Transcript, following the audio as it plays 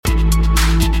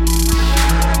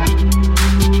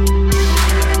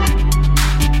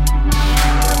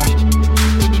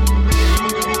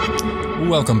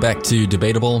Welcome back to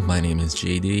Debatable. My name is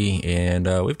JD,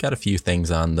 and we've got a few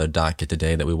things on the docket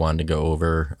today that we wanted to go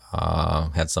over.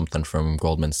 Had something from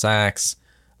Goldman Sachs,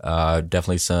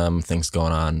 definitely some things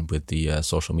going on with the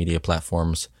social media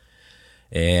platforms,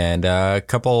 and a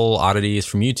couple oddities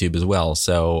from YouTube as well.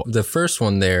 So the first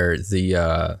one there,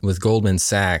 with Goldman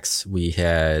Sachs, we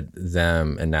had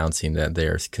them announcing that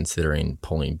they're considering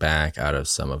pulling back out of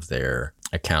some of their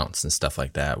accounts and stuff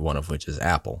like that, one of which is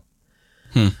Apple.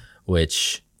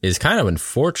 Which is kind of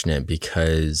unfortunate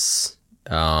because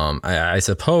I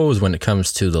suppose when it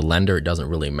comes to the lender, it doesn't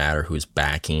really matter who's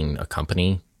backing a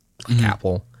company like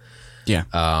Apple. Yeah.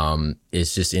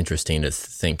 It's just interesting to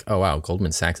think, oh, wow,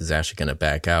 Goldman Sachs is actually going to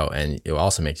back out. And it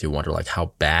also makes you wonder, like,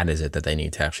 how bad is it that they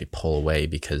need to actually pull away,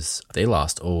 because they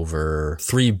lost over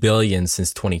 $3 billion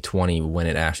since 2020 when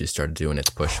it actually started doing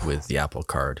its push with the Apple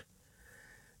Card.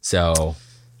 So,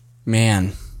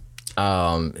 man.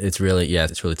 It's really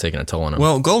taking a toll on them.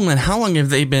 Well, Goldman, how long have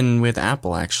they been with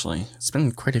Apple, actually? It's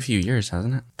been quite a few years,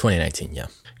 hasn't it? 2019, yeah.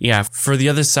 Yeah, for the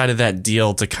other side of that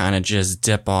deal to kind of just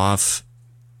dip off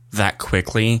that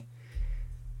quickly,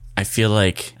 I feel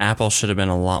like Apple should have been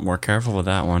a lot more careful with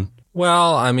that one.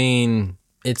 Well, I mean,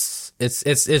 it's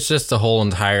just the whole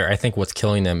entire, I think what's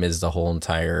killing them is the whole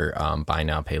entire buy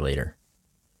now, pay later.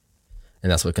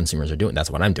 And that's what consumers are doing.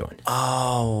 That's what I'm doing.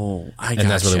 Oh, I gotcha.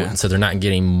 And that's what so they're not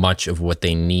getting much of what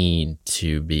they need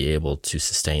to be able to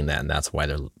sustain that. And that's why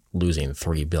they're losing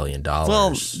 $3 billion.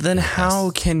 Well, then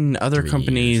how can other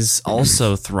companies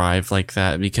also thrive like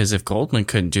that? Because if Goldman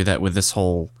couldn't do that with this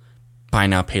whole buy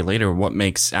now, pay later, what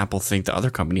makes Apple think the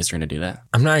other companies are going to do that?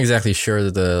 I'm not exactly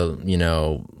sure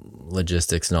the,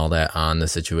 logistics and all that on the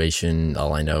situation.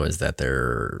 All I know is that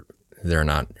they're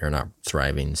not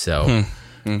thriving. So,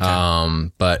 Okay.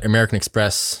 But American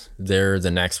Express, they're the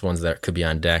next ones that could be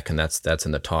on deck, and that's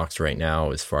in the talks right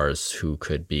now as far as who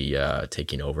could be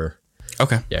taking over.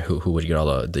 Okay. Yeah, who would get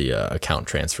all the account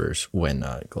transfers when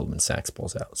Goldman Sachs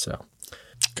pulls out. So,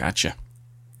 gotcha.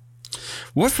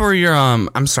 What were your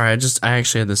I'm sorry, I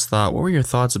actually had this thought. What were your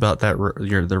thoughts about that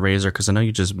the Razor? Because I know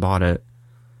you just bought it.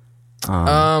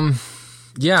 Yeah,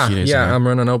 I'm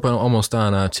running open almost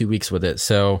on 2 weeks with it.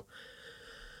 So.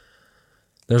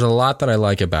 There's a lot that I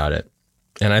like about it.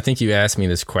 And I think you asked me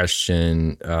this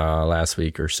question last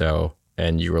week or so,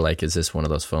 and you were like, is this one of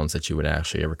those phones that you would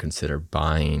actually ever consider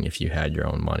buying if you had your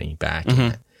own money back in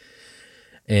it?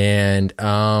 And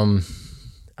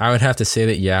I would have to say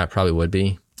that, yeah, it probably would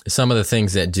be. Some of the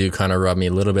things that do kind of rub me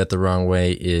a little bit the wrong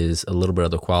way is a little bit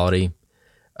of the quality.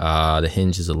 The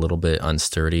hinge is a little bit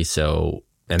unsturdy. So,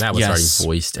 and that was already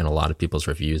voiced in a lot of people's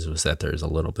reviews, was that there's a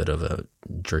little bit of a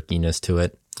jerkiness to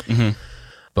it.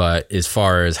 But as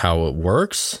far as how it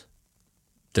works,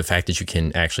 the fact that you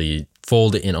can actually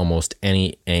fold it in almost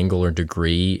any angle or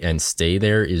degree and stay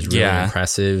there is really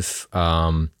impressive.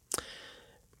 Being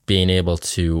able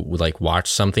to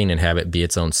watch something and have it be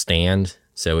its own stand.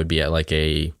 So it would be at like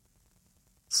a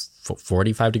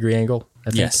 45 degree angle, I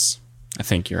think. Yes, I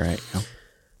think you're right.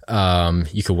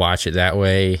 You could watch it that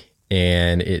way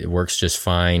and it works just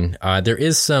fine.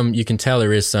 You can tell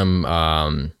there is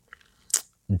some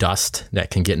dust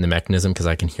that can get in the mechanism because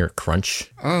I can hear it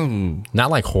crunch. Oh. Not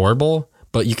like horrible,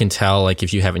 but you can tell, like,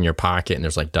 if you have it in your pocket and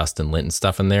there's like dust and lint and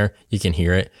stuff in there, you can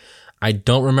hear it. I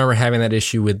don't remember having that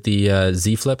issue with the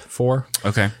Z Flip 4.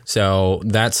 Okay. So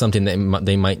that's something that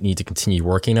they might need to continue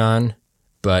working on.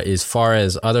 But as far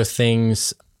as other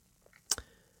things,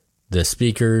 the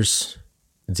speakers,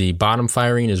 the bottom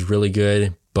firing is really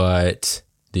good, but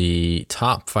the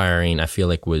top firing I feel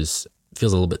like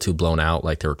feels a little bit too blown out,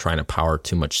 like they were trying to power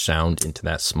too much sound into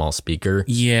that small speaker.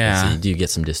 Yeah. So you do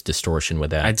get some distortion with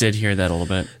that. I did hear that a little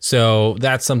bit. So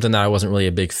that's something that I wasn't really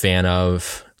a big fan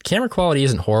of. Camera quality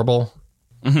isn't horrible.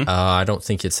 I don't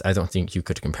think you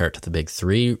could compare it to the big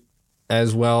three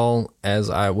as well as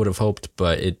I would have hoped,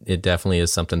 but it definitely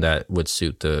is something that would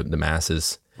suit the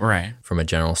masses. Right. From a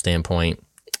general standpoint.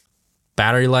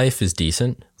 Battery life is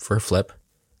decent for a Flip.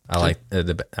 I like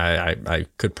I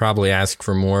could probably ask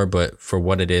for more, but for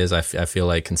what it is, I feel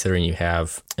like, considering you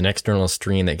have an external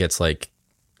screen that gets I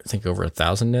think over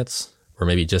 1,000 nits, or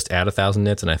maybe just add 1,000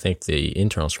 nits, and I think the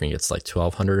internal screen gets like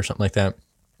 1,200 or something like that.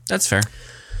 That's fair.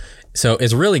 So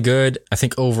it's really good. I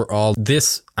think overall,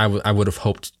 this I would have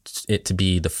hoped it to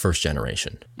be the first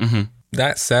generation.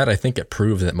 That said, I think it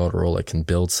proves that Motorola can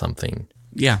build something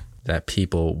that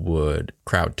people would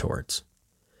crowd towards.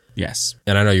 Yes.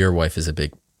 And I know your wife is a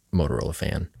big Motorola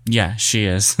fan. Yeah, she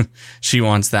is. She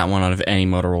wants that one out of any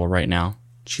Motorola right now.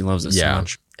 She loves it so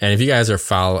much. And if you guys are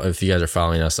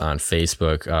following us on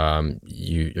Facebook,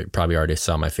 you probably already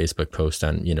saw my Facebook post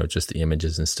on, just the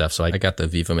images and stuff. So I got the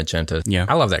Viva Magenta. Yeah.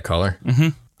 I love that color. Mm-hmm.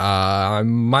 I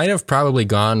might have probably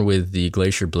gone with the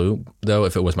Glacier Blue, though,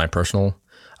 if it was my personal.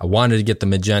 I wanted to get the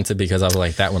magenta because I was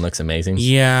like, that one looks amazing.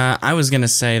 Yeah, I was going to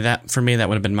say that for me, that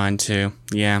would have been mine too.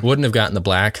 Yeah. Wouldn't have gotten the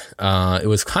black. It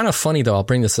was kind of funny, though. I'll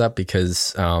bring this up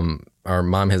because our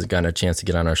mom hasn't gotten a chance to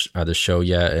get on the show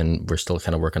yet, and we're still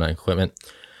kind of working on equipment.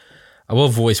 I will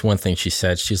voice one thing she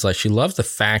said. She's like, she loves the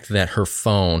fact that her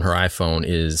iPhone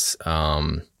is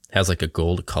has like a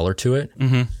gold color to it,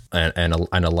 and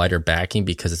a lighter backing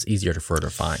because it's easier for her to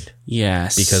find.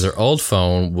 Yes. Because her old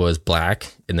phone was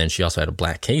black, and then she also had a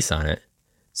black case on it.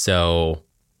 So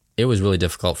it was really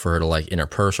difficult for her to like in her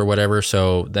purse or whatever.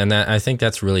 So then I think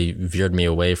that's really veered me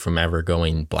away from ever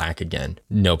going black again.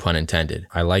 No pun intended.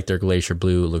 I like their Glacier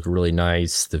Blue. It looked really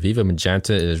nice. The Viva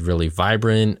Magenta is really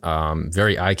vibrant,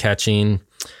 very eye-catching.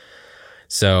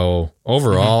 So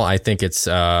overall, I think it's,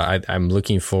 I'm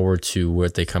looking forward to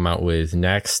what they come out with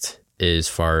next as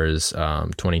far as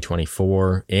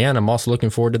 2024. And I'm also looking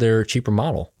forward to their cheaper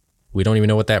model. We don't even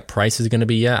know what that price is going to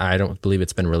be yet. I don't believe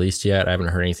it's been released yet. I haven't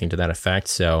heard anything to that effect.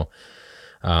 So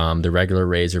the regular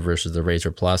Razr versus the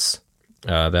Razr Plus,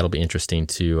 that'll be interesting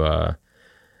to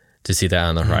see that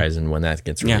on the horizon when that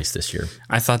gets released this year.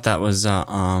 I thought that was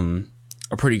a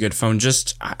pretty good phone.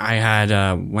 Just I had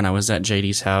when I was at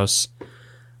JD's house,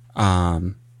 I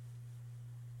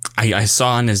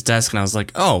saw on his desk and I was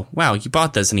like, oh wow, you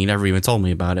bought this, and he never even told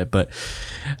me about it. But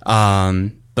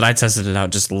I tested it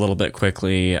out just a little bit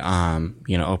quickly,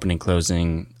 opening,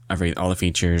 closing, all the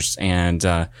features. And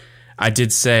I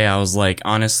did say, I was like,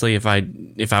 honestly, if I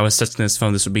was testing this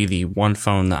phone, this would be the one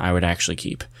phone that I would actually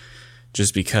keep.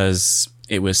 Just because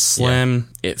it was slim,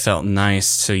 it felt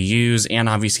nice to use, and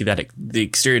obviously the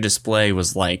exterior display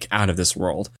was like out of this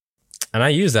world. And I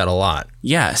use that a lot.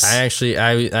 Yes. I actually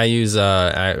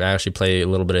play a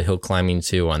little bit of hill climbing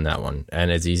too on that one. And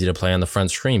it's easy to play on the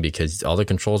front screen because all the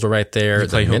controls are right there.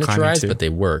 They're miniaturized, but they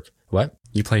work. What?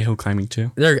 You play hill climbing too?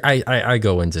 I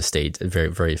go into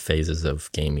very phases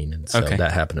of gaming. And so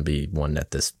that happened to be one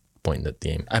at this point in the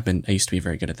game. I used to be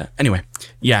very good at that. Anyway.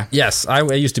 Yeah. Yes, I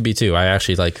used to be too. I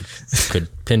actually could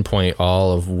pinpoint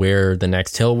all of where the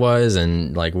next hill was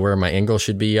and like where my angle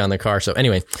should be on the car. So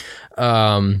anyway,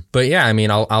 but yeah, I mean,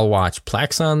 I'll watch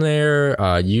Plex on there,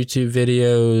 YouTube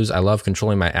videos. I love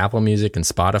controlling my Apple Music and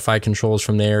Spotify controls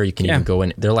from there. You can even go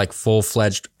in. They're like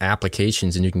full-fledged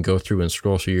applications, and you can go through and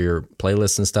scroll through your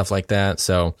playlists and stuff like that.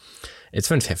 So it's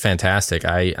been fantastic.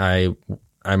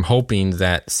 I'm hoping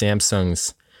that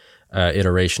Samsung's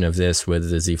iteration of this with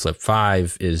the Z Flip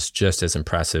 5 is just as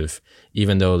impressive,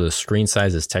 even though the screen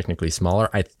size is technically smaller.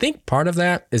 I think part of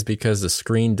that is because the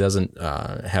screen doesn't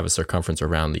have a circumference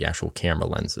around the actual camera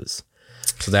lenses.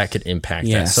 So that could impact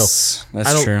that. So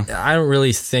that's true. I don't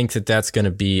really think that that's going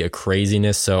to be a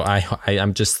craziness. So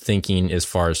I'm just thinking as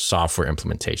far as software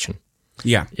implementation.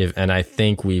 Yeah. And I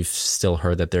think we've still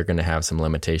heard that they're going to have some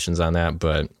limitations on that,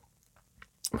 but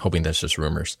I'm hoping that's just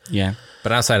rumors. Yeah.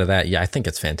 But outside of that, yeah, I think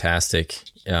it's fantastic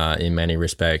in many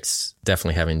respects.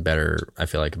 Definitely having better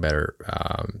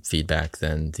feedback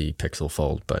than the Pixel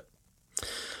Fold, but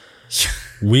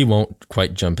we won't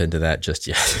quite jump into that just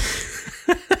yet.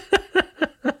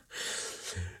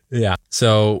 Yeah.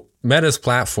 So Meta's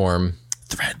platform,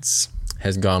 Threads,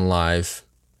 has gone live,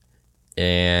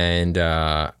 and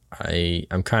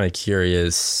I'm kind of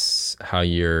curious how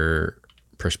your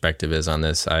perspective is on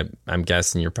this. I'm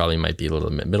guessing you probably might be a little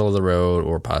bit middle of the road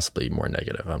or possibly more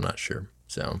negative. I'm not sure.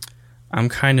 So I'm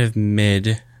kind of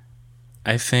mid,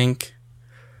 I think.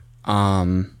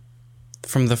 From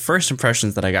the first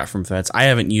impressions that I got from Threads, I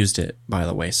haven't used it, by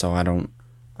the way, so I don't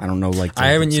know. Like, I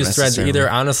haven't used Threads either,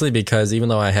 honestly, because even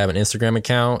though I have an Instagram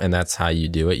account, and that's how you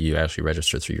do it, you actually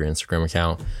register through your Instagram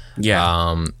account.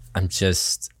 Yeah.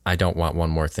 I don't want one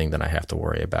more thing that I have to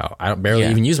worry about. I don't barely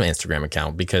even use my Instagram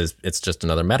account because it's just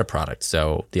another Meta product.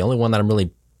 So the only one that I'm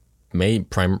really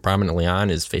prominently on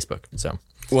is Facebook. So,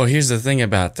 well, here's the thing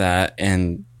about that,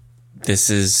 and this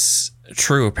is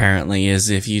true apparently, is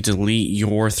if you delete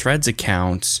your Threads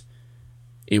account,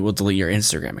 it will delete your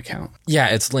Instagram account. Yeah,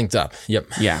 it's linked up. Yep.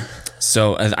 Yeah.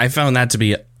 So I found that to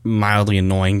be mildly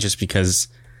annoying, just because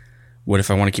what if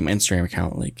I want to keep my Instagram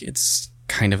account? Like, it's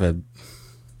kind of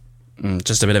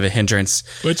just a bit of a hindrance.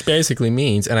 Which basically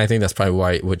means, and I think that's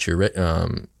probably what you're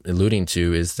alluding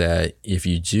to, is that if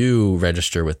you do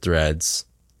register with Threads,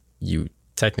 you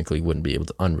technically wouldn't be able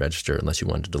to unregister unless you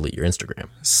wanted to delete your Instagram.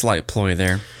 Slight ploy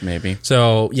there, maybe.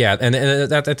 So yeah, and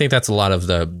that, I think that's a lot of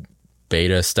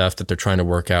beta stuff that they're trying to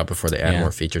work out before they add Yeah.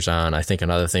 more features on. I think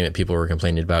another thing that people were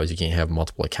complaining about is you can't have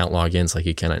multiple account logins like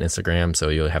you can on Instagram. So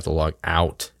you'll have to log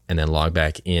out and then log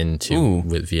back into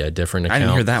via a different account. I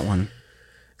didn't hear that one.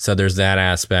 So there's that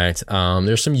aspect.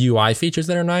 There's some UI features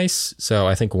that are nice. So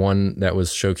I think one that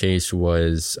was showcased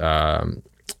was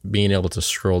being able to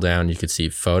scroll down. You could see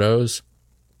photos,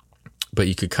 but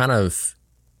you could kind of,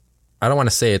 I don't want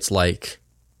to say it's like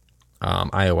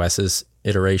iOS's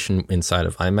iteration inside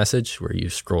of iMessage where you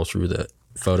scroll through the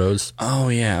photos. Oh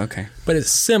yeah, okay. But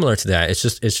it's similar to that. It's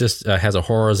just has a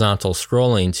horizontal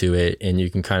scrolling to it, and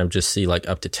you can kind of just see like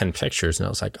up to 10 pictures. And I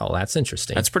was like, oh, that's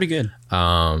interesting. That's pretty good.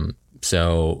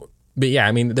 So, but yeah,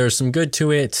 I mean, there's some good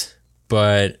to it,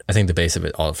 but I think the base of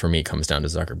it all for me comes down to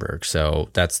Zuckerberg. So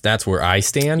that's where I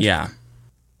stand. Yeah.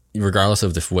 Regardless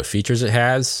of what features it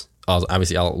has, I'll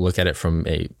look at it from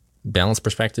a balanced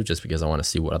perspective just because I want to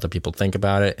see what other people think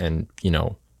about it and,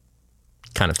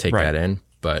 kind of take that in.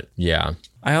 But yeah.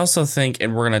 I also think,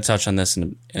 and we're going to touch on this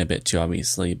in a bit too,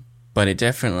 obviously, but it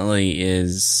definitely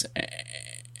is a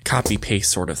copy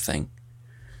paste sort of thing.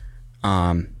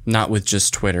 Not with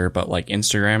just Twitter, but like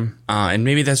Instagram. And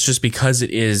maybe that's just because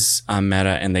it is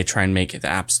Meta and they try and make the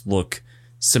apps look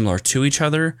similar to each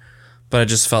other. But I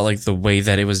just felt like the way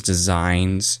that it was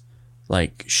designed,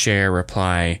 like share,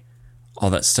 reply, all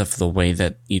that stuff, the way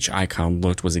that each icon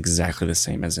looked was exactly the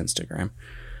same as Instagram.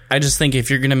 I just think if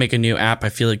you're going to make a new app, I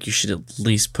feel like you should at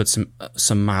least put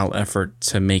some mild effort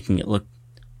to making it look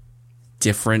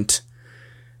different.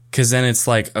 Because then it's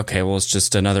like, okay, well, it's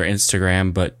just another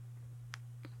Instagram, but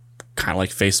kind of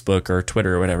like Facebook or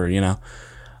Twitter or whatever,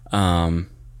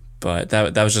 But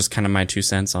that was just kind of my 2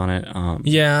 cents on it.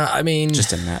 Yeah, I mean,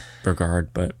 just in that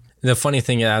regard. But the funny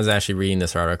thing is, I was actually reading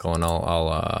this article, and we'll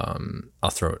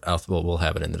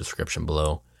have it in the description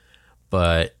below.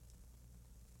 But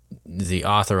the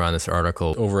author on this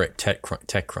article over at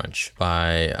TechCrunch by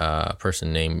a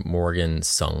person named Morgan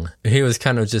Sung, he was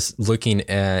kind of just looking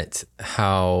at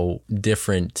how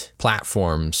different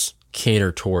platforms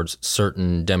cater towards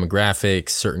certain demographics,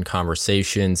 certain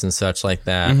conversations and such like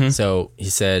that. Mm-hmm. So he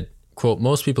said, quote,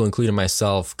 most people, including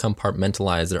myself,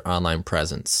 compartmentalize their online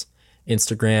presence.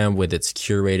 Instagram, with its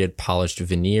curated, polished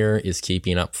veneer, is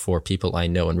keeping up for people I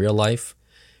know in real life.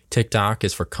 TikTok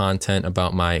is for content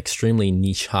about my extremely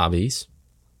niche hobbies.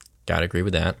 Gotta agree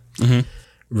with that.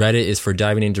 Mm-hmm. Reddit is for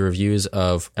diving into reviews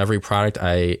of every product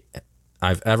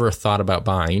I've ever thought about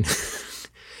buying.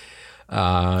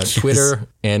 Twitter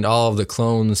and all of the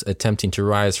clones attempting to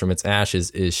rise from its ashes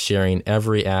is sharing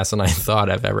every asinine thought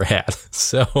I've ever had.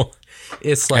 So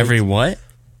it's like every what?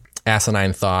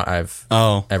 Asinine thought I've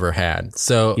ever had.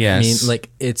 So yes. I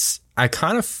mean, I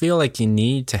kind of feel like you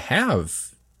need to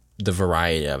have the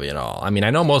variety of it all. I mean,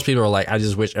 I know most people are like, I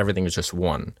just wish everything was just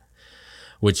one,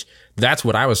 which that's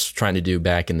what I was trying to do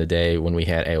back in the day when we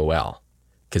had AOL.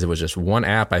 Because it was just one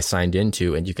app I signed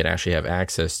into, and you could actually have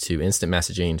access to instant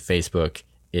messaging, Facebook,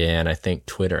 and I think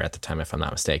Twitter at the time, if I'm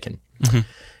not mistaken. Mm-hmm.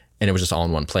 And it was just all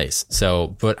in one place.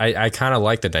 So, but I kind of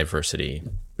like the diversity.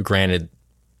 Granted,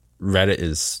 Reddit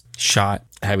is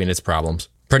having its problems.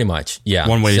 Pretty much, yeah.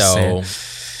 One way to say it.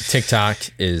 TikTok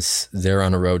they're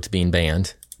on a road to being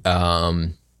banned.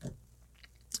 And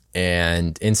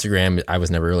Instagram, I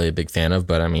was never really a big fan of,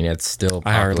 but I mean, it's still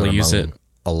popular. I hardly use it.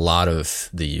 A lot of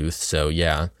the youth, so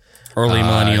yeah. Early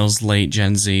millennials, late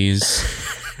Gen Zs.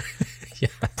 Yeah.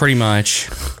 Pretty much.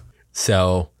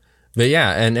 So, but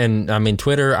yeah, and I mean,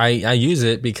 Twitter, I use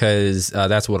it because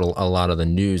that's what a lot of the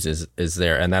news is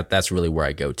there, and that's really where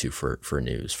I go to for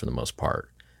news for the most part,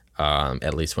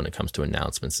 at least when it comes to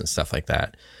announcements and stuff like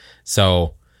that.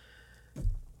 So,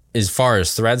 as far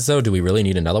as Threads, though, do we really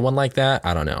need another one like that?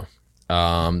 I don't know.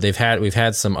 We've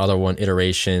had some other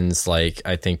iterations. Like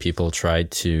I think people tried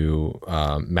to,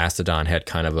 Mastodon had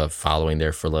kind of a following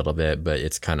there for a little bit, but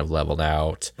it's kind of leveled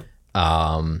out.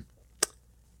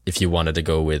 If you wanted to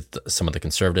go with some of the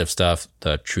conservative stuff,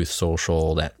 the Truth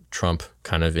Social that Trump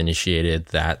kind of initiated,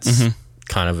 that's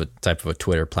kind of a type of a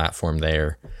Twitter platform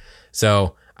there.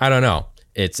 So I don't know.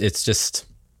 It's just,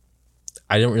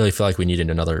 I don't really feel like we needed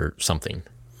another something.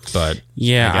 But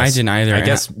yeah, I didn't either. I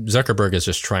guess Zuckerberg is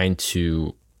just trying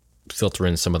to filter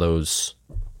in some of those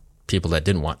people that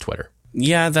didn't want Twitter.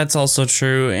 Yeah, that's also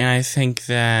true. And I think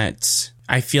that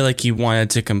I feel like he wanted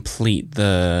to complete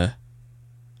the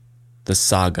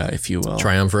saga, if you will.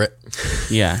 Triumvirate.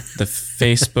 Yeah, the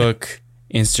Facebook,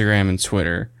 Instagram, and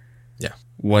Twitter. Yeah,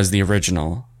 was the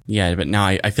original. Yeah, but now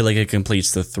I feel like it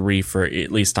completes the three for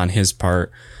at least on his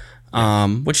part,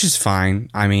 which is fine.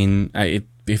 I mean,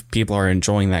 if people are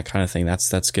enjoying that kind of thing,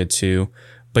 that's good too.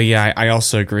 But yeah, I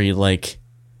also agree. Like,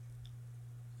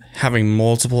 having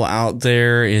multiple out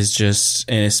there is just,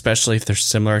 and especially if they're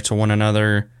similar to one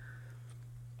another,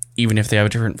 even if they have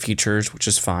different features, which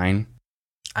is fine.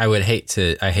 I hate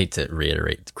to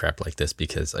reiterate crap like this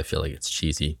because I feel like it's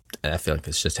cheesy. I feel like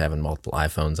it's just having multiple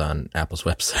iPhones on Apple's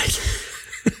website.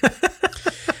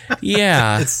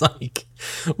 Yeah. It's like,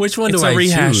 which one it's do I choose?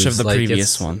 It's a rehash of the like,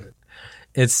 previous one.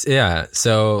 It's, yeah.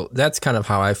 So that's kind of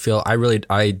how I feel.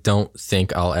 I don't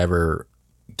think I'll ever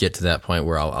get to that point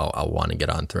where I'll want to get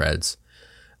on Threads.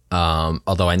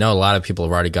 Although I know a lot of people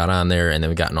have already got on there and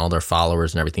they've gotten all their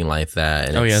followers and everything like that.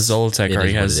 And Zolotech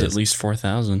already has at least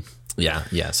 4,000.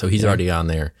 Yeah. So he's already on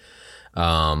there.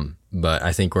 But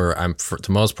I think for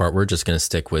the most part, we're just going to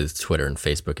stick with Twitter and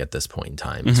Facebook at this point in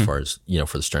time, as far as,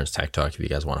 for the Stearns Tech Talk, if you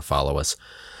guys want to follow us,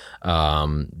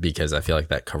 because I feel like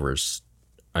that covers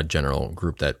a general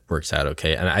group that works out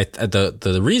okay. And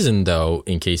the reason, though,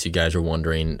 in case you guys are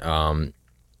wondering,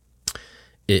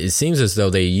 it seems as though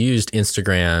they used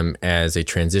Instagram as a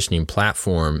transitioning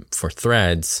platform for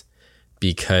Threads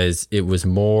because it was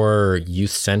more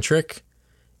youth-centric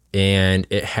and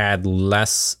it had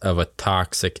less of a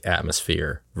toxic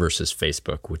atmosphere versus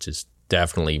Facebook, which is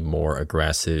definitely more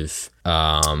aggressive,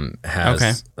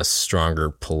 has a stronger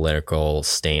political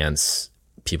stance,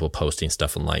 people posting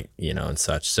stuff and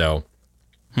such. So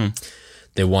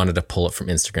they wanted to pull it from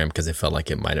Instagram because they felt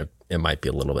like it might be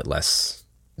a little bit less.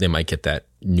 They might get that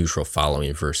neutral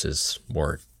following versus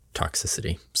more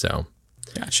toxicity. So,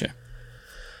 gotcha.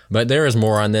 But there is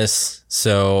more on this.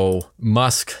 So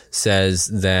Musk says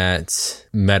that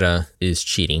Meta is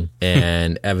cheating,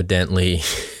 and evidently,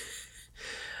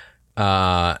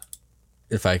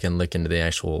 if I can look into the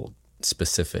actual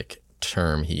specific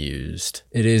term he used,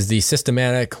 it is the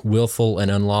systematic, willful, and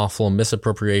unlawful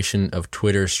misappropriation of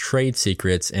Twitter's trade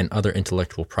secrets and other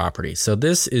intellectual property. So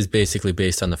this is basically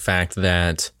based on the fact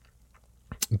that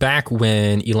back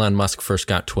when Elon Musk first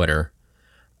got Twitter,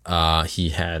 he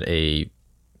had a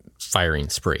firing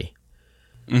spree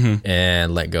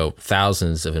and let go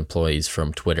thousands of employees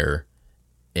from Twitter.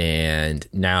 And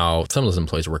now some of those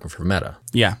employees are working for Meta.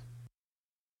 Yeah.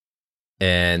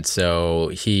 And so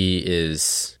he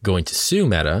is going to sue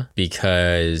Meta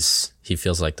because he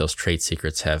feels like those trade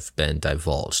secrets have been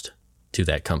divulged to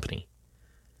that company.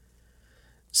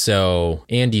 So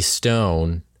Andy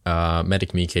Stone, Meta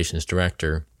Communications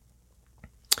Director,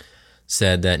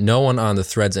 said that no one on the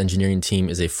Threads engineering team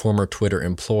is a former Twitter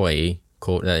employee,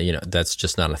 quote, that's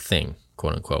just not a thing,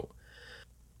 quote unquote.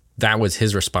 That was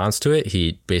his response to it.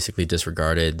 He basically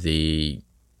disregarded the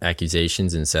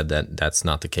accusations and said that that's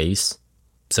not the case.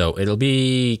 So it'll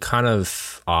be kind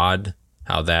of odd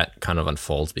how that kind of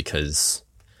unfolds because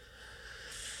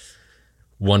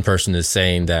one person is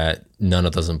saying that none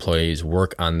of those employees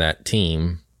work on that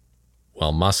team,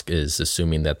 while Musk is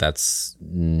assuming that that's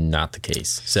not the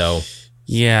case. So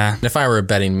yeah, if I were a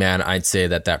betting man, I'd say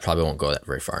that probably won't go that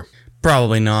very far.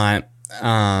 Probably not.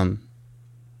 On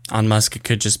Musk, it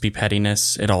could just be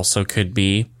pettiness. It also could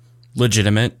be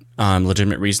legitimate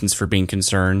reasons for being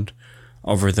concerned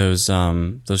over those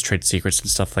trade secrets and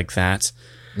stuff like that.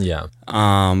 Yeah.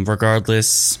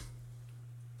 Regardless,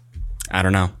 I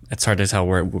don't know. It's hard to tell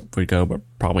where it would go, but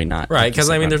probably not. Right, because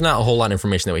there's not a whole lot of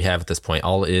information that we have at this point.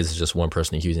 All it is just one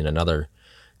person accusing another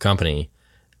company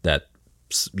that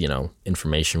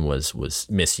information was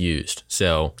misused.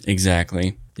 So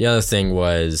exactly. The other thing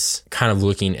was kind of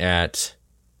looking at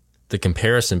the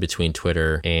comparison between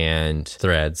Twitter and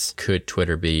Threads. Could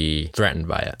Twitter be threatened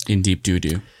by it? In deep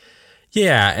doo-doo.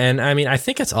 Yeah, and I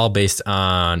think it's all based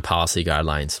on policy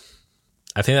guidelines.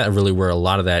 I think that really where a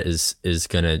lot of that is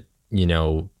going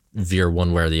to, veer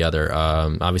one way or the other.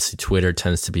 Obviously, Twitter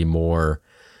tends to be more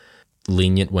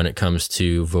lenient when it comes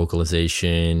to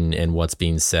vocalization and what's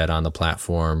being said on the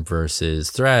platform versus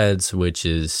Threads, which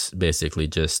is basically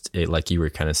just, like you were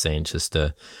kind of saying, just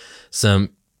some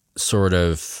sort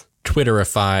of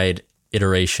Twitterified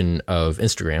iteration of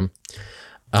Instagram.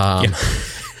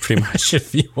 Pretty much.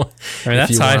 If you want,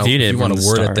 that's how I viewed it. If you want to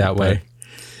word it that way.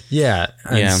 Yeah.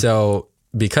 And yeah. So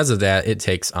because of that, it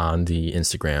takes on the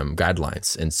Instagram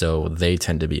guidelines. And so they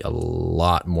tend to be a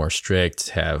lot more strict,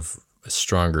 have a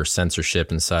stronger censorship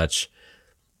and such.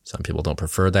 Some people don't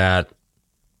prefer that.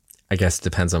 I guess it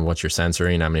depends on what you're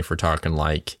censoring. If we're talking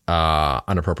like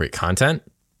inappropriate content,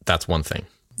 that's one thing.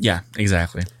 Yeah,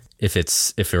 exactly. If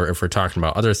we're talking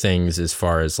about other things as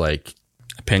far as like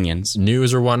opinions,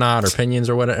 news or whatnot, or opinions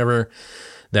or whatever,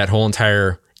 that whole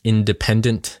entire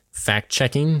independent fact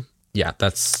checking, yeah,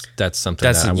 that's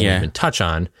something that I won't even touch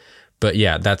on. But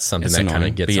yeah, that's something that kind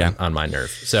of gets on my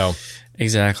nerve. So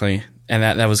exactly, and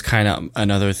that was kind of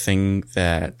another thing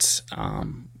that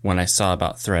when I saw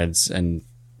about Threads and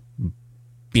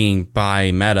being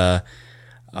by Meta,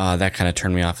 that kind of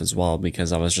turned me off as well,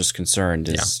 because I was just concerned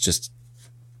it's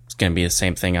going to be the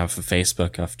same thing off of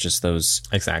Facebook, of just those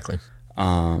exactly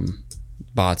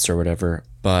bots or whatever.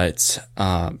 But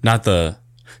not the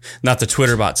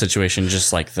Twitter bot situation,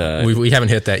 just like the we haven't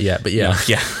hit that yet, but yeah.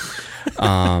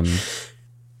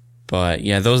 But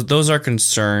yeah, those are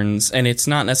concerns, and it's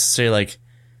not necessarily like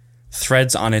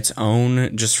Threads on its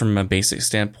own, just from a basic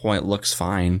standpoint, looks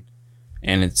fine,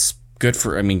 and it's good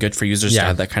for users to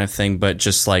have that kind of thing. But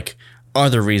just like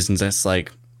other reasons, it's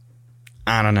like,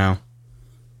 I don't know.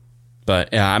 But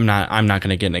yeah, I'm not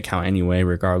going to get an account anyway,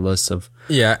 regardless of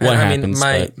what happens.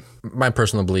 My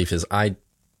personal belief is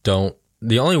the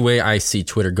only way I see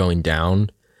Twitter going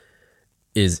down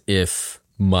is if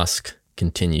Musk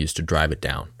continues to drive it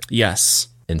down. Yes.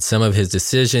 And some of his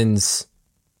decisions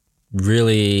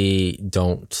really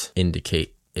don't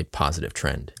indicate a positive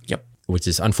trend. Yep. Which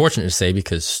is unfortunate to say,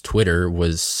 because Twitter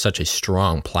was such a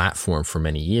strong platform for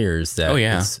many years that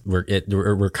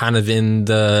we're kind of in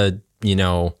the,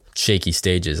 shaky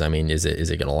stages. I mean, is it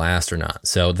going to last or not?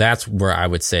 So that's where I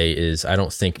would say is I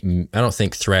don't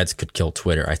think Threads could kill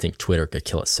Twitter. I think Twitter could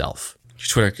kill itself.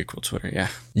 Twitter could kill Twitter, yeah.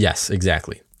 Yes,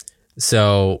 exactly.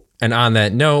 So, and on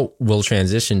that note, we'll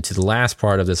transition to the last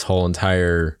part of this whole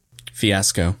entire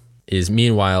fiasco. Is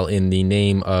meanwhile, in the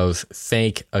name of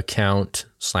fake account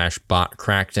 / bot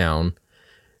crackdown,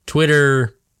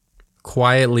 Twitter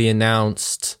quietly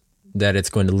announced that it's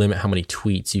going to limit how many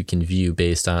tweets you can view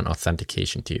based on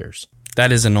authentication tiers.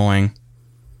 That is annoying.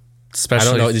 Especially,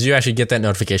 I don't know. Did you actually get that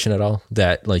notification at all?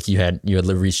 That like you had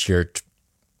reached your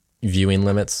viewing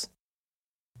limits?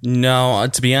 No,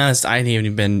 to be honest, I hadn't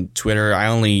even been Twitter. I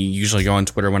only usually go on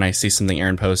Twitter when I see something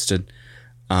Aaron posted,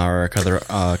 or a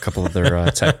couple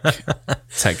other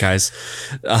tech guys.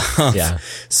 Yeah.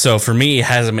 So for me, it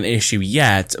hasn't been an issue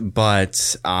yet,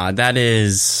 but that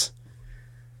is,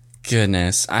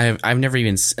 goodness, I've never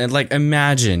even like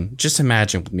imagine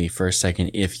with me for a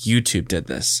second if YouTube did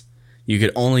this. You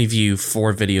could only view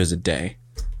 4 videos a day.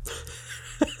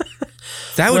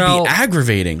 That would be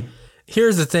aggravating.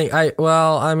 Here's the thing. I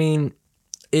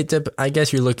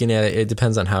guess you're looking at it. It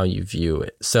depends on how you view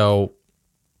it. So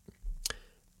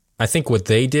I think what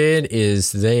they did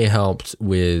is they helped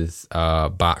with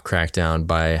bot crackdown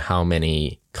by how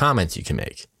many comments you can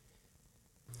make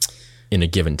in a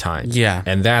given time. Yeah.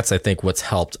 And that's, I think, what's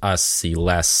helped us see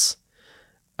less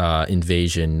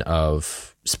invasion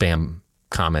of spam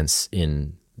comments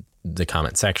in the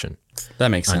comment section. That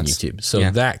makes sense. On YouTube. So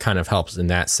that kind of helps in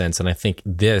that sense. And I think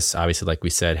this, obviously, like we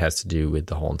said, has to do with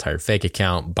the whole entire fake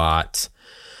account bot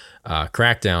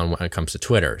crackdown when it comes to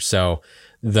Twitter. So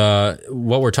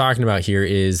what we're talking about here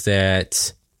is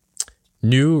that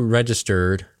new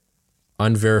registered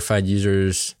unverified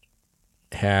users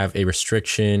have a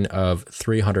restriction of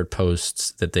 300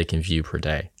 posts that they can view per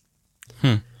day.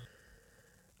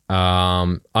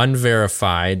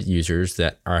 Unverified users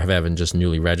that haven't just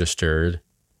newly registered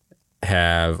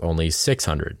have only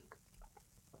 600.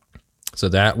 So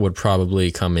that would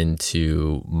probably come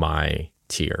into my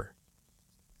tier.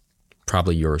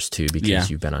 Probably yours too, because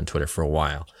you've been on Twitter for a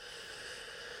while.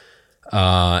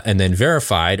 And then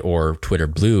verified or Twitter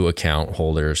Blue account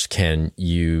holders can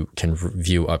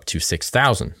view up to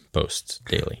 6,000 posts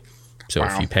daily. So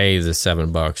if you pay the $7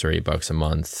 or $8 a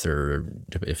month, or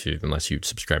unless you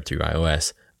subscribe through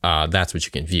iOS, that's what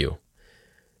you can view.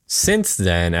 Since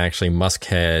then, actually, Musk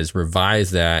has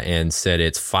revised that and said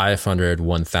it's 500,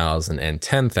 1,000, and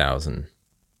 10,000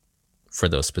 for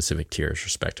those specific tiers,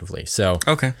 respectively. So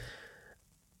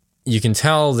you can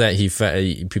tell that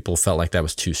people felt like that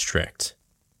was too strict,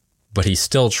 but he's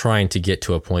still trying to get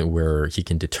to a point where he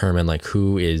can determine like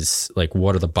who is like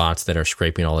what are the bots that are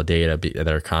scraping all the data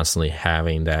that are constantly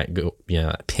having that go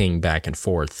ping back and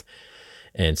forth,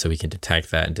 and so he can detect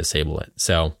that and disable it.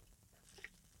 So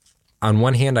on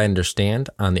one hand, I understand.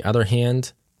 On the other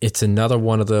hand, it's another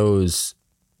one of those,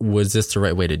 was this the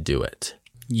right way to do it?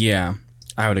 Yeah,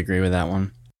 I would agree with that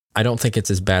one. I don't think it's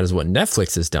as bad as what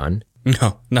Netflix has done.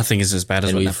 No, nothing is as bad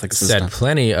as what Netflix has done. We've said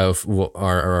plenty of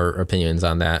our opinions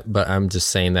on that, but I'm just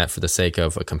saying that for the sake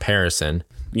of a comparison.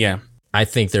 Yeah. I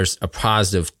think there's a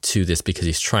positive to this because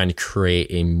he's trying to create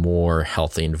a more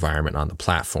healthy environment on the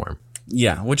platform.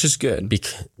 Yeah, which is good.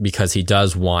 Because he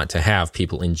does want to have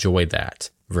people enjoy that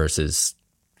versus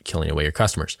killing away your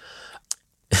customers.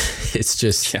 It's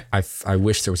just, I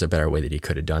wish there was a better way that he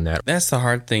could have done that. That's the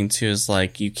hard thing too, is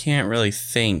like, you can't really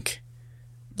think,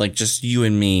 like just you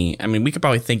and me. I mean, we could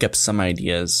probably think up some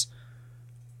ideas,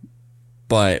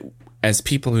 but as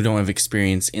people who don't have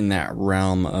experience in that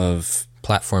realm of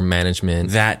platform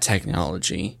management, that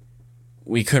technology,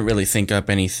 we couldn't really think up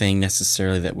anything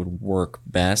necessarily that would work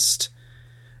best,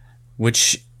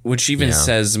 which even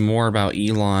says more about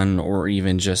Elon, or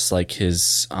even just like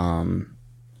his,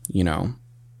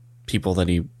 people that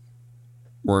he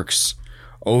works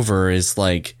over, is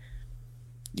like,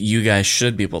 you guys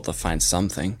should be able to find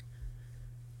something.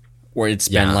 Or it's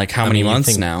been like how many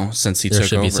months now since he took over? There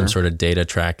should be some sort of data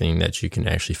tracking that you can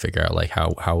actually figure out, like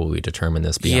how will we determine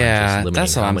this beyond just limiting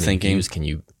that's what how I'm many thinking. views can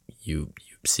you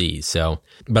see. So,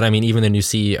 but I mean, even the new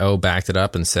CEO backed it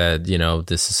up and said,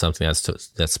 this is something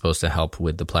that's supposed to help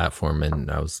with the platform,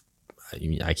 and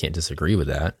I can't disagree with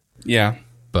that. Yeah,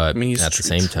 but I mean, he's at the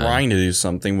same time trying to do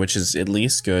something, which is at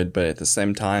least good, but at the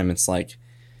same time, it's like,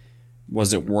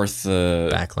 was it worth the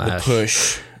backlash, the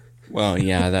push? Well,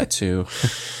 yeah, that too.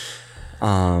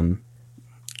 I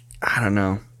don't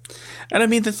know. And I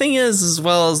mean, the thing is, as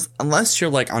well, as unless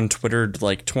you're like on Twitter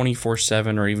like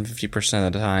 24/7 or even 50%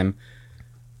 of the time,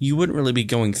 you wouldn't really be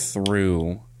going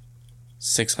through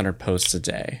 600 posts a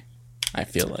day, I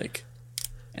feel like.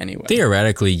 Anyway.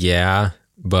 Theoretically, yeah,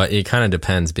 but it kind of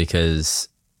depends, because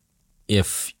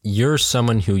if you're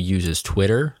someone who uses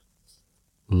Twitter,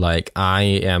 like I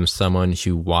am someone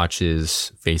who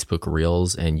watches Facebook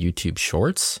Reels and YouTube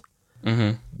Shorts,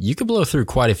 you could blow through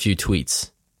quite a few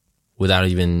tweets without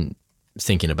even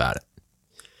thinking about it.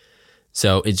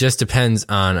 So it just depends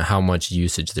on how much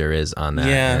usage there is on that.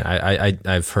 Yeah. And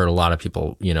I've heard a lot of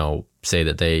people, say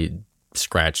that they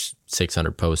scratch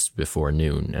 600 posts before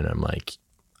noon, and I'm like,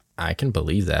 I can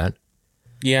believe that.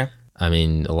 Yeah. I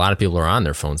mean, a lot of people are on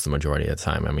their phones the majority of the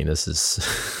time. I mean, this is...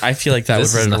 I feel like that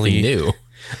this would is readily... nothing new.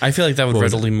 I feel like that would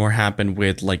readily more happen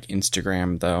with like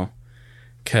Instagram, though.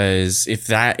 Because if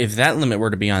that limit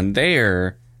were to be on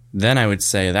there, then I would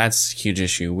say that's a huge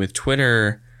issue. With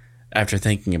Twitter, after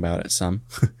thinking about it some,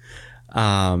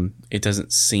 it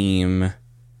doesn't seem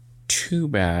too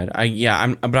bad.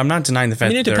 But I'm not denying the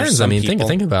fact it that depends. There are some people,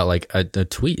 think about like a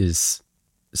tweet is...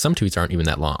 Some tweets aren't even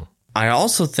that long. I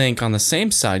also think on the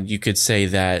same side, you could say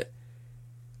that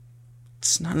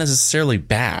it's not necessarily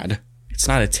bad. It's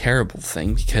not a terrible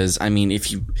thing, because and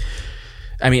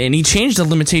he changed the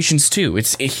limitations too.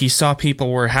 He saw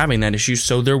people were having that issue,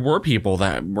 so there were people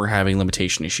that were having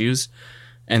limitation issues,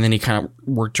 and then he kind of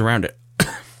worked around it.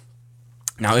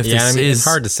 Now, if it's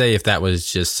hard to say if that was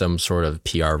just some sort of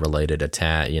PR related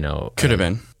attack, could have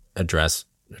been addressing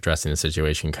the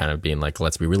situation, kind of being like,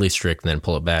 let's be really strict and then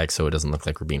pull it back so it doesn't look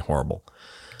like we're being horrible.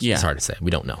 Yeah, it's hard to say.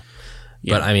 We don't know.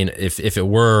 Yeah. But I mean, if it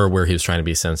were where he was trying to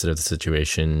be sensitive to the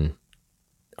situation,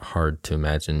 hard to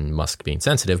imagine Musk being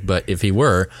sensitive, but if he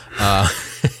were,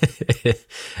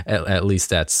 at least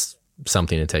that's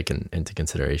something to take into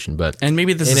consideration. But and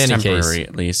maybe this is temporary,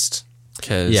 at least,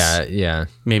 because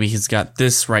maybe he's got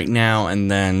this right now, and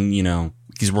then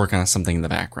he's working on something in the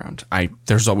background.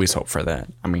 There's always hope for that.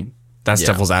 I mean, that's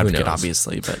devil's advocate,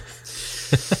 obviously, but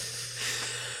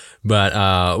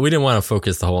but we didn't want to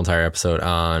focus the whole entire episode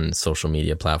on social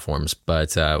media platforms,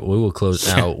 but we will close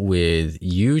out with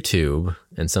YouTube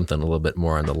and something a little bit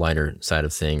more on the lighter side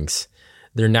of things.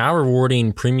 They're now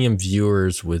rewarding premium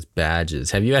viewers with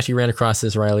badges. Have you actually ran across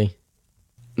this, Riley?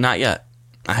 Not yet.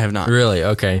 I have not. Really?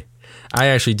 Okay. I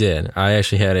actually did. I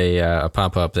actually had a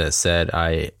pop-up that said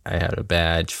I had a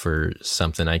badge for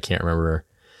something. I can't remember.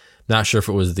 Not sure if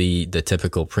it was the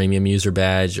typical premium user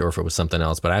badge or if it was something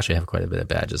else, but I actually have quite a bit of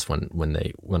badges when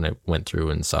I went through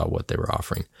and saw what they were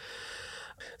offering.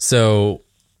 So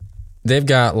they've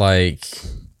got like,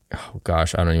 oh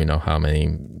gosh, I don't even know how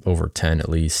many, over 10 at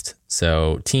least.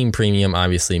 So Team Premium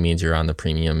obviously means you're on the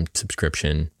premium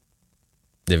subscription.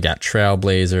 They've got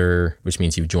Trailblazer, which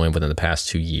means you've joined within the past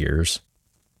 2 years.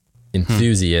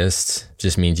 Enthusiast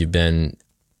just means you've been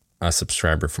a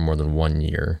subscriber for more than 1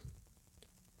 year.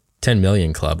 10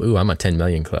 million club. Ooh, I'm a 10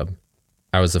 million club.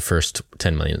 I was the first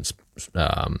 10 million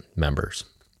members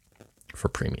for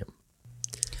premium.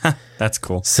 That's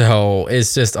cool. So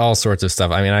it's just all sorts of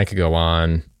stuff. I mean, I could go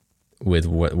on with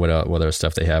what other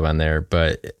stuff they have on there,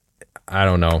 but I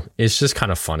don't know. It's just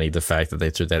kind of funny, the fact that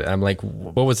they threw that. I'm like,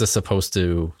 what was this supposed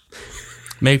to...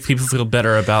 Make people feel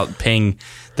better about paying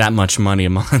that much money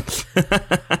a month.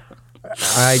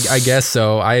 I guess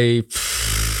so. I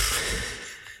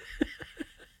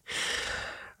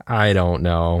don't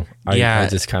know. I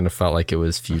just kind of felt like it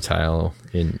was futile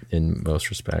in most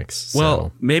respects. So.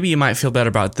 Well, maybe you might feel better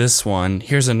about this one.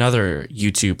 Here's another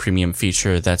YouTube premium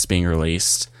feature that's being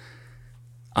released.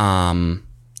 Lock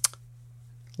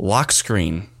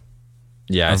screen.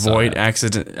 Yeah. Avoid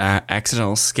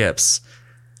accidental skips.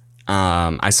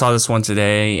 I saw this one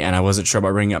today and I wasn't sure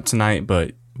about bringing it up tonight,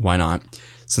 but why not?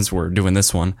 Since we're doing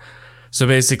this one. So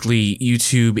basically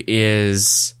YouTube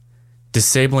is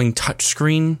disabling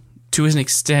touchscreen to an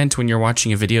extent when you're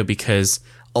watching a video, because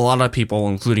a lot of people,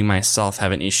 including myself,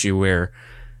 have an issue where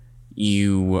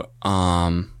you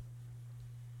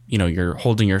you're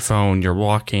holding your phone, you're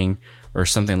walking or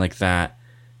something like that,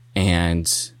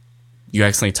 and you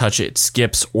accidentally touch it,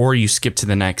 skips, or you skip to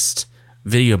the next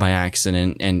video by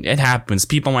accident, and it happens.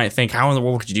 People might think, how in the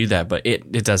world could you do that? But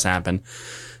it does happen.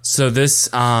 So this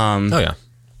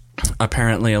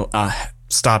apparently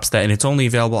stops that, and it's only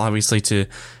available obviously to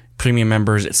premium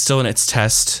members. It's still in its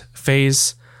test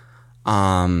phase.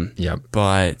 But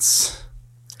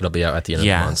it'll be out at the end of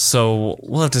the month. So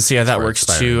we'll have to see how that works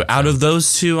too. Out of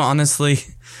those two, honestly,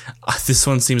 this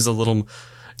one seems a little.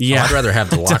 Yeah, I'd rather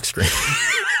have the lock screen.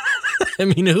 I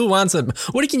mean, who wants it?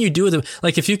 What can you do with it?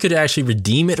 Like, if you could actually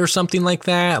redeem it or something like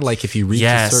that. Like, if you reach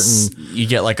a certain, you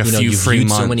get like a few free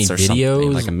months, so many or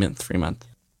videos, like a month, 3 month,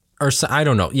 or so, I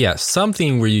don't know. Yeah,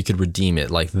 something where you could redeem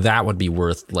it. Like, that would be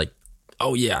worth. Like,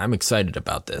 oh yeah, I'm excited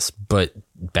about this. But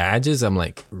badges, I'm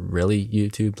like, really,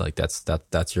 YouTube? Like,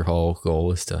 that's your whole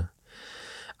goal is to.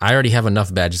 I already have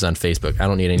enough badges on Facebook. I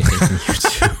don't need anything from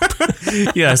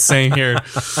YouTube. Yeah, same here.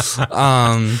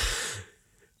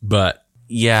 But.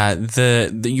 Yeah, the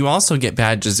you also get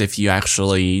badges if you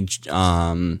actually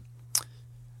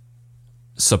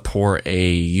support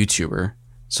a YouTuber.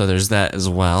 So there's that as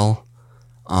well.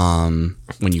 When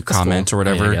you comment or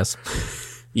whatever. I guess.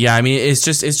 Yeah, I mean it's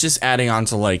just adding on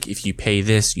to, like, if you pay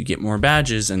this, you get more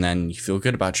badges, and then you feel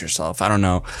good about yourself. I don't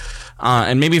know.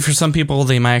 And maybe for some people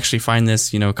they might actually find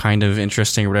this, kind of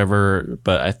interesting or whatever.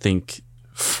 But I think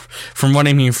from what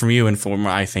I'm hearing from you and from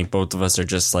what I think, both of us are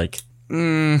just like,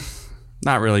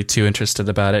 not really too interested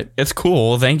about it. It's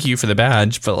cool. Thank you for the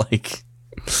badge, but like,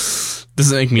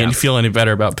 doesn't make me feel any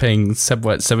better about paying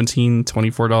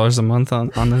 $24 a month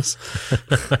on this.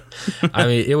 I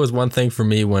mean, it was one thing for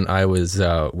me when I was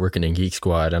working in Geek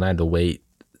Squad, and I had to wait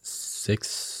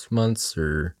 6 months,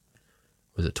 or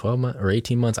was it 12 months or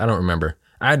 18 months? I don't remember.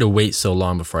 I had to wait so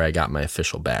long before I got my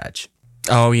official badge.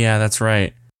 Oh yeah, that's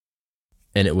right.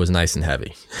 And it was nice and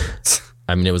heavy.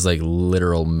 I mean, it was like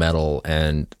literal metal,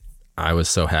 and I was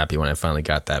so happy when I finally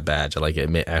got that badge. Like,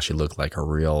 it actually looked like a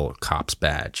real cop's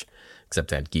badge,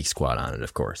 except it had Geek Squad on it,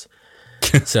 of course.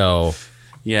 So,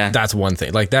 yeah, that's one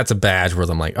thing. Like, that's a badge where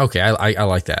I'm like, okay, I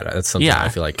like that. That's something I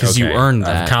feel like, because you earned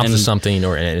that. I've accomplished something,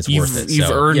 and it's worth it. You've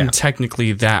earned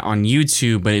technically that on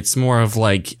YouTube, but it's more of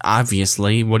like,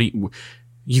 obviously,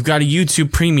 you've got a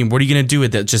YouTube Premium. What are you gonna do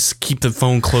with that? Just keep the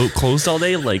phone closed all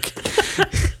day? Like.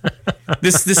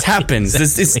 This happens.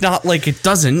 It's not like it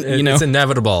doesn't. It's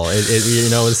inevitable. This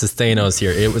is Thanos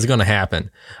here. It was going to happen.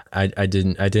 I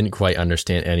didn't quite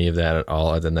understand any of that at all,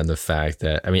 other than the fact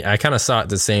that, I mean, I kind of saw it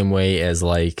the same way as,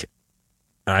 like,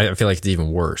 I feel like it's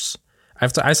even worse.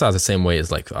 I saw it the same way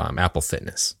as, like, Apple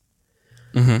Fitness.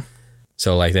 Mm-hmm.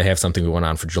 So, like, they have something going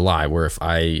on for July where if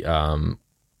I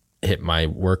hit my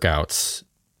workouts,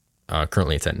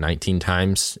 currently it's at 19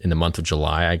 times in the month of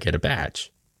July, I get a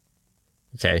badge.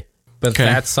 Okay. But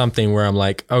that's something where I'm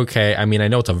like, okay, I mean, I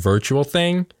know it's a virtual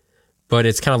thing, but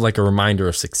it's kind of like a reminder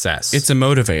of success. It's a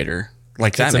motivator.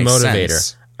 Like, that makes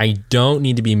sense. I don't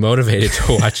need to be motivated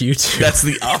to watch YouTube. That's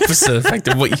the opposite effect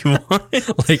of what you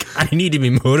want. Like, I need to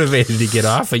be motivated to get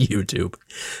off of YouTube.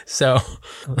 So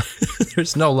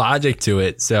there's no logic to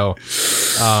it. So,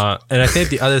 and I think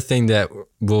the other thing that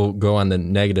will go on the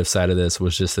negative side of this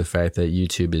was just the fact that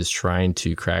YouTube is trying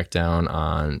to crack down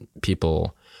on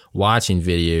people watching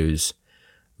videos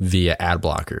via ad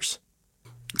blockers.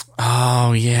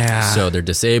 Oh, yeah. So they're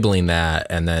disabling that,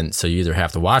 and then so you either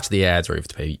have to watch the ads or you have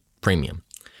to pay premium.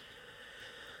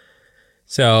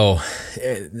 So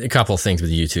a couple of things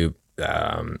with YouTube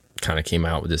kind of came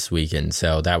out this weekend.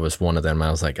 So that was one of them.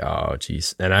 I was like, oh,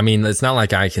 geez. And I mean, it's not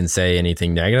like I can say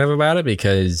anything negative about it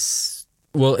because,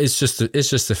 well, it's just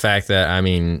the fact that, I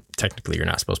mean, technically you're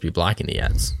not supposed to be blocking the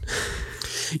ads.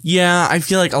 Yeah, I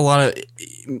feel like a lot of,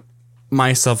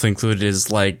 myself included,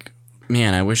 is like,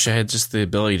 man, I wish I had just the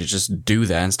ability to just do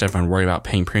that instead of worry about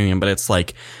paying premium. But it's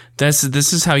like, this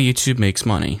is how YouTube makes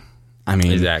money. I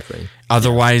mean, exactly.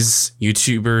 Otherwise,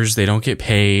 YouTubers, they don't get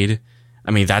paid.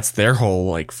 I mean, that's their whole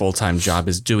like full-time job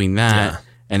is doing that. Yeah.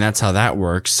 And that's how that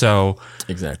works. So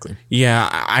exactly. Yeah,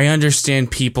 I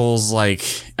understand people's like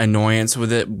annoyance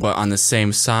with it, but on the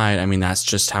same side, I mean, that's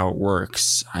just how it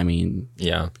works. I mean,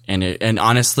 yeah. And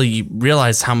honestly, you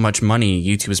realize how much money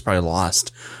YouTube has probably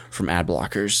lost from ad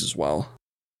blockers as well.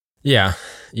 Yeah.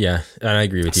 Yeah. And I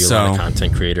agree with you. A lot of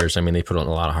content creators, I mean, they put in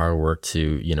a lot of hard work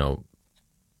to,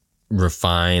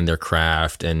 refine their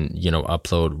craft and,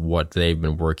 upload what they've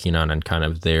been working on and kind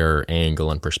of their angle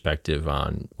and perspective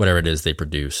on whatever it is they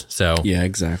produce. So yeah,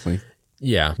 exactly.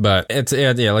 Yeah, but it's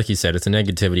like you said, it's a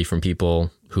negativity from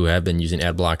people who have been using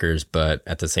ad blockers. But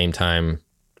at the same time,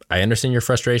 I understand your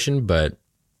frustration, but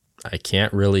I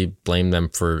can't really blame them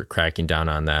for cracking down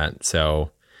on that.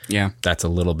 So yeah, that's a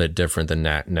little bit different than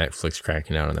Netflix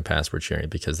cracking down on the password sharing,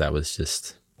 because that was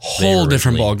just whole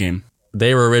different ballgame.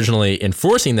 They were originally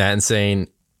enforcing that and saying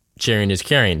sharing is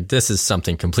caring. This is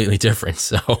something completely different.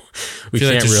 So we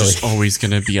can't like really. There's always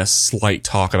going to be a slight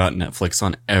talk about Netflix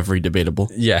on every debatable.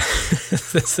 Yeah,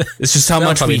 it's just how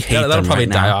much we hate. That'll probably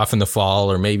right die now. off in the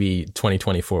fall or maybe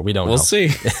 2024. We don't know. We'll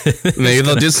see. Maybe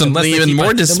they'll do something even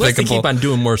more despicable. Unless they keep on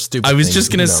doing more stupid. I was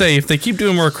just going to say, if they keep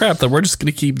doing more crap, then we're just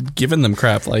going to keep giving them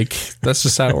crap. Like, that's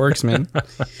just how it works, man.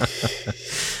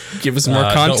 Give us more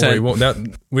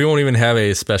content. We won't even have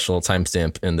a special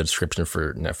timestamp in the description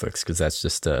for Netflix, because that's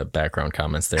just background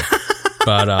comments there.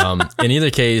 But in either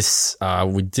case,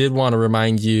 we did want to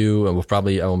remind you, and I will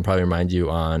probably remind you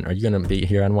on. Are you going to be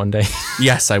here on Monday?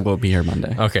 Yes, I will be here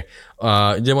Monday. Okay.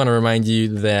 I did want to remind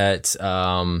you that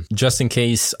just in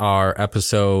case our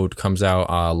episode comes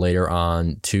out later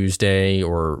on Tuesday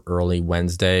or early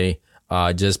Wednesday,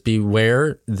 just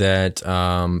beware that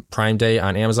Prime Day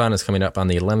on Amazon is coming up on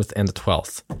the 11th and the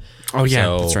 12th. Oh, yeah,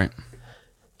 so that's right.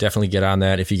 Definitely get on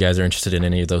that if you guys are interested in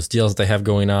any of those deals that they have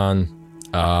going on.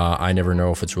 I never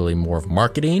know if it's really more of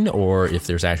marketing or if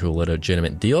there's actual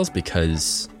legitimate deals,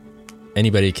 because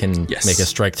anybody can make a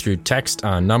strike through text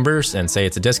on numbers and say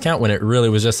it's a discount when it really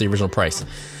was just the original price.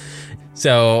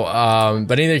 So,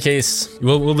 but in either case,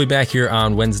 we'll be back here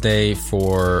on Wednesday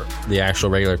for the actual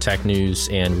regular tech news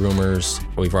and rumors.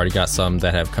 We've already got some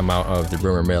that have come out of the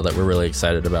rumor mill that we're really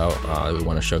excited about. That we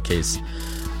want to showcase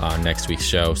next week's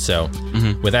show. So,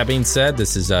 with that being said,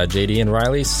 this is JD and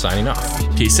Riley signing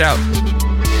off. Peace out.